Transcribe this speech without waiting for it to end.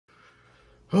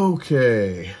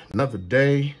Okay, another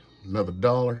day, another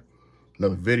dollar,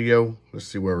 another video. Let's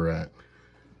see where we're at.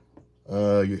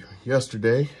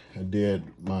 Yesterday, I did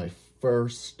my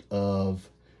first of,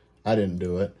 I didn't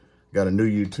do it. Got a new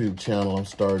YouTube channel I'm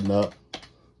starting up,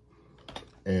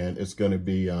 and it's going to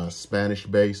be Spanish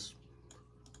based.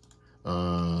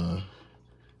 Yo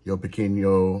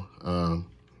pequeño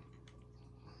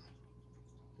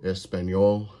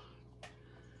español.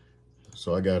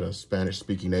 So I got a Spanish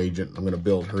speaking agent. I'm going to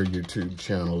build her YouTube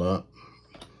channel up.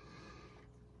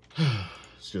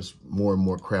 It's just more and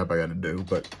more crap I got to do,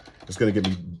 but it's going to get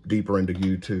me deeper into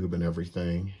YouTube and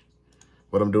everything.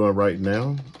 What I'm doing right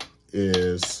now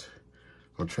is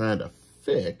I'm trying to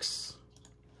fix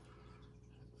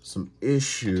some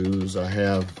issues I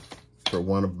have for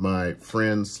one of my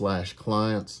friends /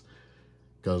 clients,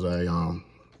 because I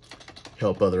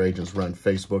help other agents run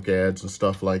Facebook ads and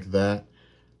stuff like that.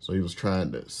 So he was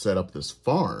trying to set up this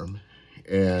farm,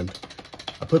 and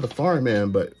I put the farm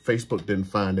in, but Facebook didn't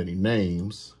find any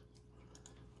names.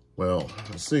 Well,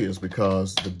 let's see, it's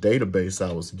because the database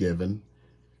I was given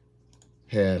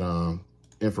had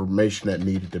information that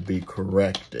needed to be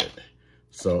corrected.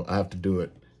 So I have to do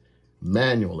it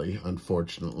manually,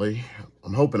 unfortunately.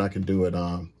 I'm hoping I can do it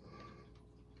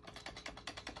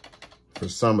for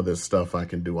some of this stuff I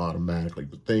can do automatically.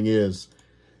 The thing is,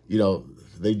 you know,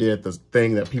 they did the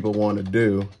thing that people want to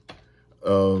do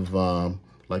of,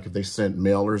 like if they sent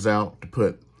mailers out to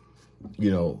put, you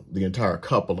know, the entire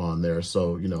couple on there.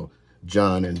 So, you know,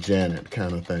 John and Janet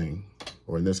kind of thing,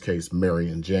 or in this case, Mary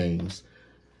and James.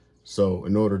 So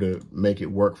in order to make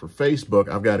it work for Facebook,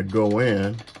 I've got to go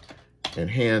in and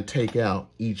hand take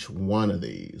out each one of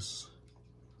these.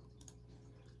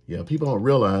 Yeah, people don't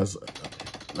realize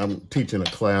I'm teaching a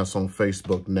class on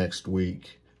Facebook next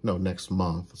week. No, next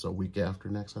month. So a week after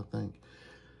next, I think.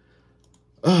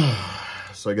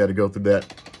 So I got to go through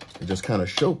that and just kind of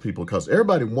show people, because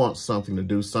everybody wants something to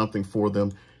do something for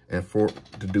them and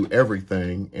to do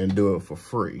everything and do it for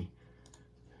free.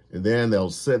 And then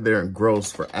they'll sit there and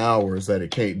gross for hours that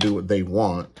it can't do what they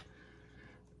want.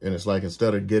 And it's like,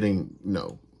 instead of getting, you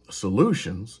know,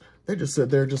 solutions, they just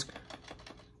sit there just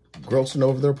grossing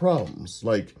over their problems.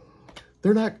 Like,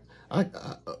 they're not,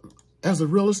 as a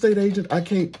real estate agent, I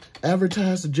can't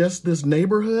advertise to just this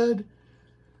neighborhood.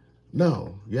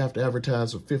 No, you have to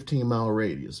advertise a 15-mile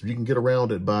radius. You can get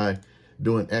around it by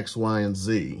doing X, Y, and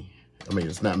Z. I mean,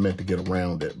 it's not meant to get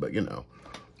around it, but, you know,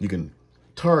 you can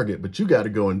target, but you got to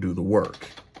go and do the work.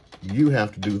 You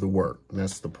have to do the work, and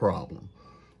that's the problem.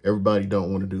 Everybody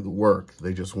don't want to do the work.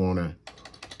 They just want to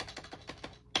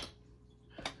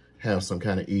have some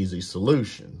kind of easy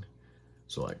solution.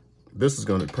 So, like, this is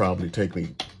going to probably take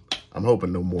me, I'm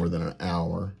hoping, no more than an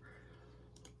hour.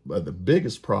 But the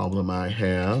biggest problem I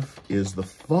have is the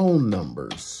phone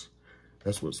numbers.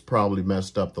 That's what's probably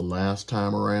messed up the last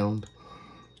time around.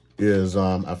 Is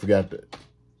I forgot that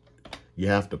you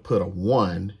have to put a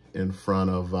 1 in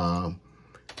front of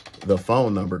the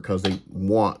phone number, because they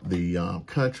want the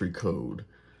country code.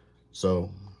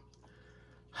 So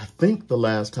I think the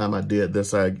last time I did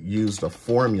this, I used a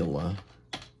formula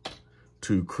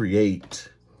to create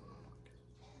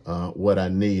what I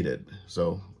needed.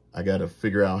 So I got to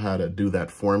figure out how to do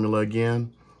that formula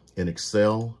again in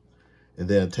Excel, and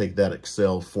then take that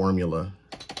Excel formula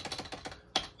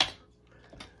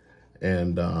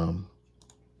and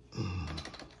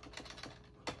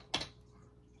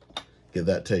get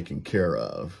that taken care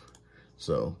of.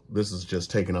 So this is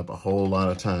just taking up a whole lot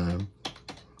of time,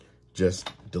 just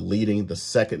deleting the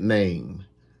second name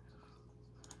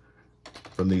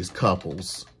from these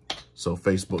couples so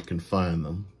Facebook can find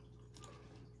them.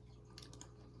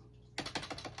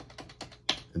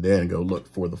 And then go look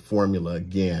for the formula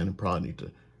again. Probably need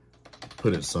to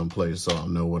put it someplace so I'll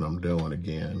know what I'm doing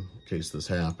again in case this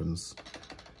happens.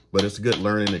 But it's a good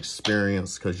learning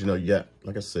experience, because, you know, yeah,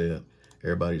 like I said,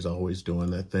 everybody's always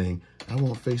doing that thing. I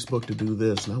want Facebook to do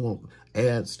this, and I want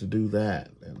ads to do that.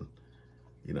 And,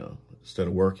 you know, instead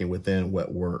of working within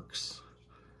what works.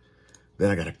 Then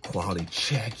I got to quality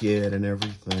check it and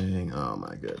everything. Oh,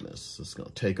 my goodness. It's going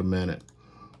to take a minute.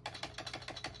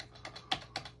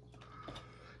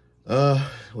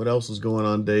 What else is going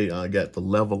on today? I got the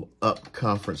Level Up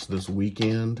conference this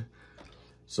weekend.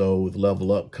 So with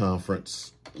Level Up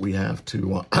conference, we have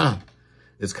to,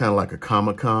 it's kind of like a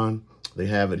Comic-Con. They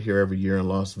have it here every year in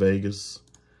Las Vegas.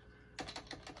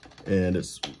 And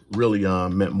it's really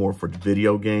meant more for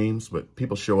video games, but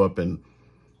people show up in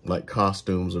like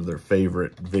costumes of their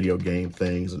favorite video game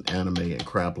things and anime and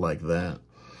crap like that.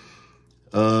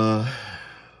 So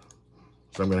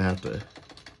I'm going to have to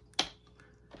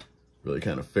really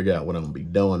kind of figure out what I'm going to be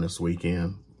doing this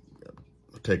weekend.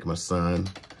 take my son,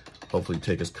 hopefully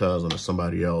take his cousin or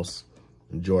somebody else,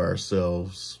 enjoy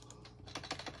ourselves.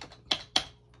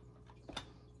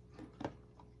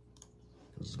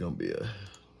 This is going to be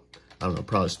I don't know,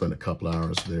 probably spend a couple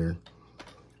hours there.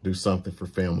 Do something for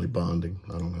family bonding.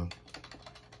 I don't know.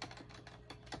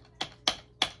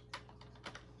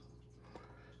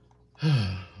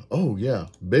 Oh, yeah,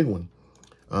 big one.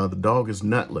 The dog is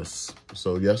nutless.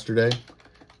 So yesterday,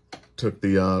 took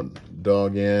the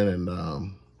dog in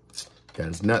and got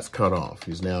his nuts cut off.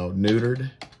 He's now neutered.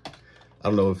 I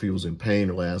don't know if he was in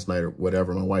pain last night or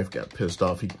whatever. My wife got pissed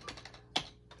off. He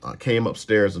came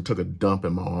upstairs and took a dump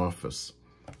in my office.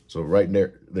 So right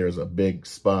there, there's a big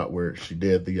spot where she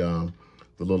did the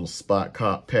little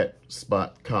pet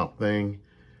spot cop thing.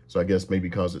 So I guess maybe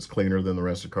because it's cleaner than the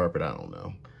rest of the carpet, I don't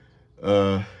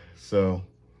know. So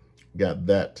got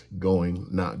that going,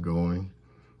 not going.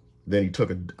 Then he took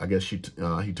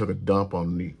he took a dump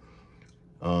on the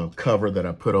cover that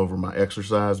I put over my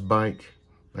exercise bike.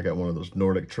 I got one of those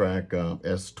Nordic Track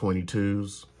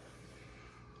S22s.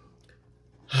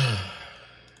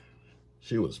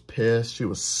 She was pissed. She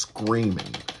was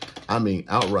screaming. I mean,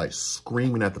 outright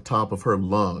screaming at the top of her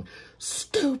lung.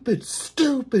 Stupid,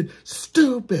 stupid,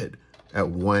 stupid at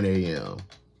 1 a.m.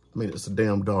 I mean, it's a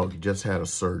damn dog. He just had a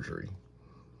surgery.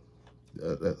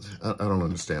 I don't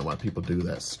understand why people do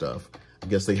that stuff. I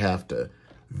guess they have to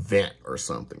vent or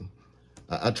something.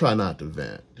 I try not to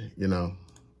vent, you know,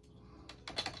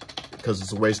 because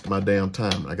it's a waste of my damn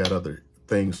time. I got other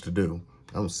things to do.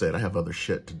 I'm saying I have other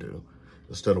shit to do.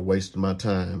 Instead of wasting my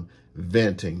time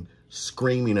venting,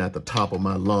 screaming at the top of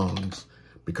my lungs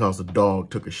because the dog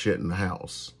took a shit in the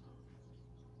house.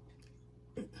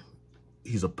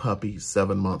 He's a puppy,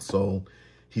 7 months old.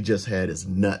 He just had his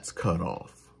nuts cut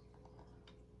off.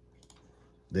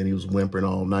 Then he was whimpering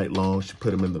all night long. She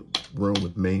put him in the room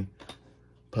with me.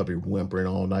 Puppy whimpering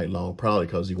all night long, probably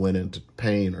because he went into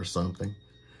pain or something.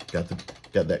 Got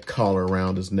that collar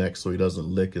around his neck so he doesn't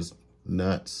lick his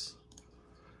nuts.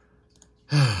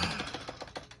 I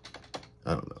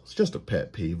don't know. It's just a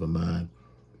pet peeve of mine.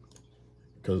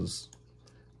 Because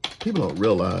people don't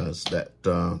realize that,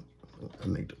 I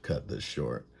need to cut this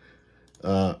short.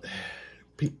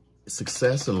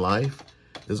 Success in life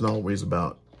isn't always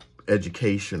about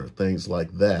education or things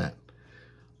like that.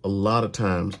 A lot of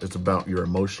times it's about your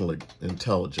emotional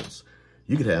intelligence.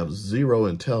 You could have zero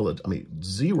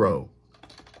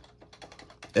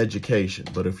education,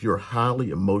 but if you're highly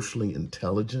emotionally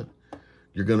intelligent,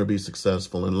 you're going to be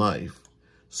successful in life.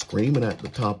 Screaming at the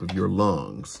top of your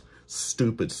lungs,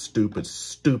 stupid, stupid,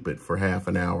 stupid for half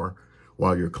an hour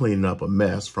while you're cleaning up a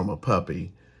mess from a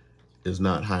puppy is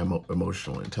not high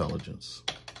emotional intelligence.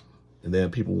 And then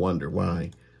people wonder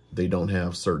why they don't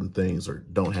have certain things or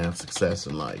don't have success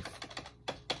in life.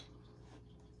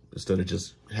 Instead of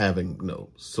just having,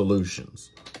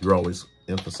 solutions, you're always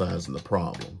emphasizing the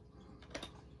problem.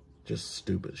 Just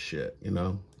stupid shit, you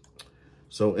know?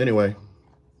 So anyway,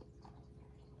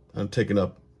 I'm taking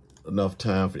up enough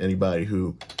time for anybody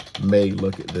who may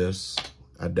look at this.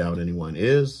 I doubt anyone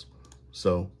is.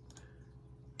 So,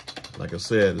 like I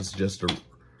said, it's just a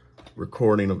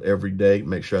recording of every day.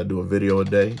 Make sure I do a video a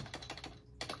day.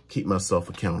 Keep myself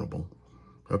accountable.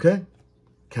 Okay?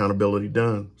 Accountability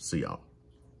done. See y'all.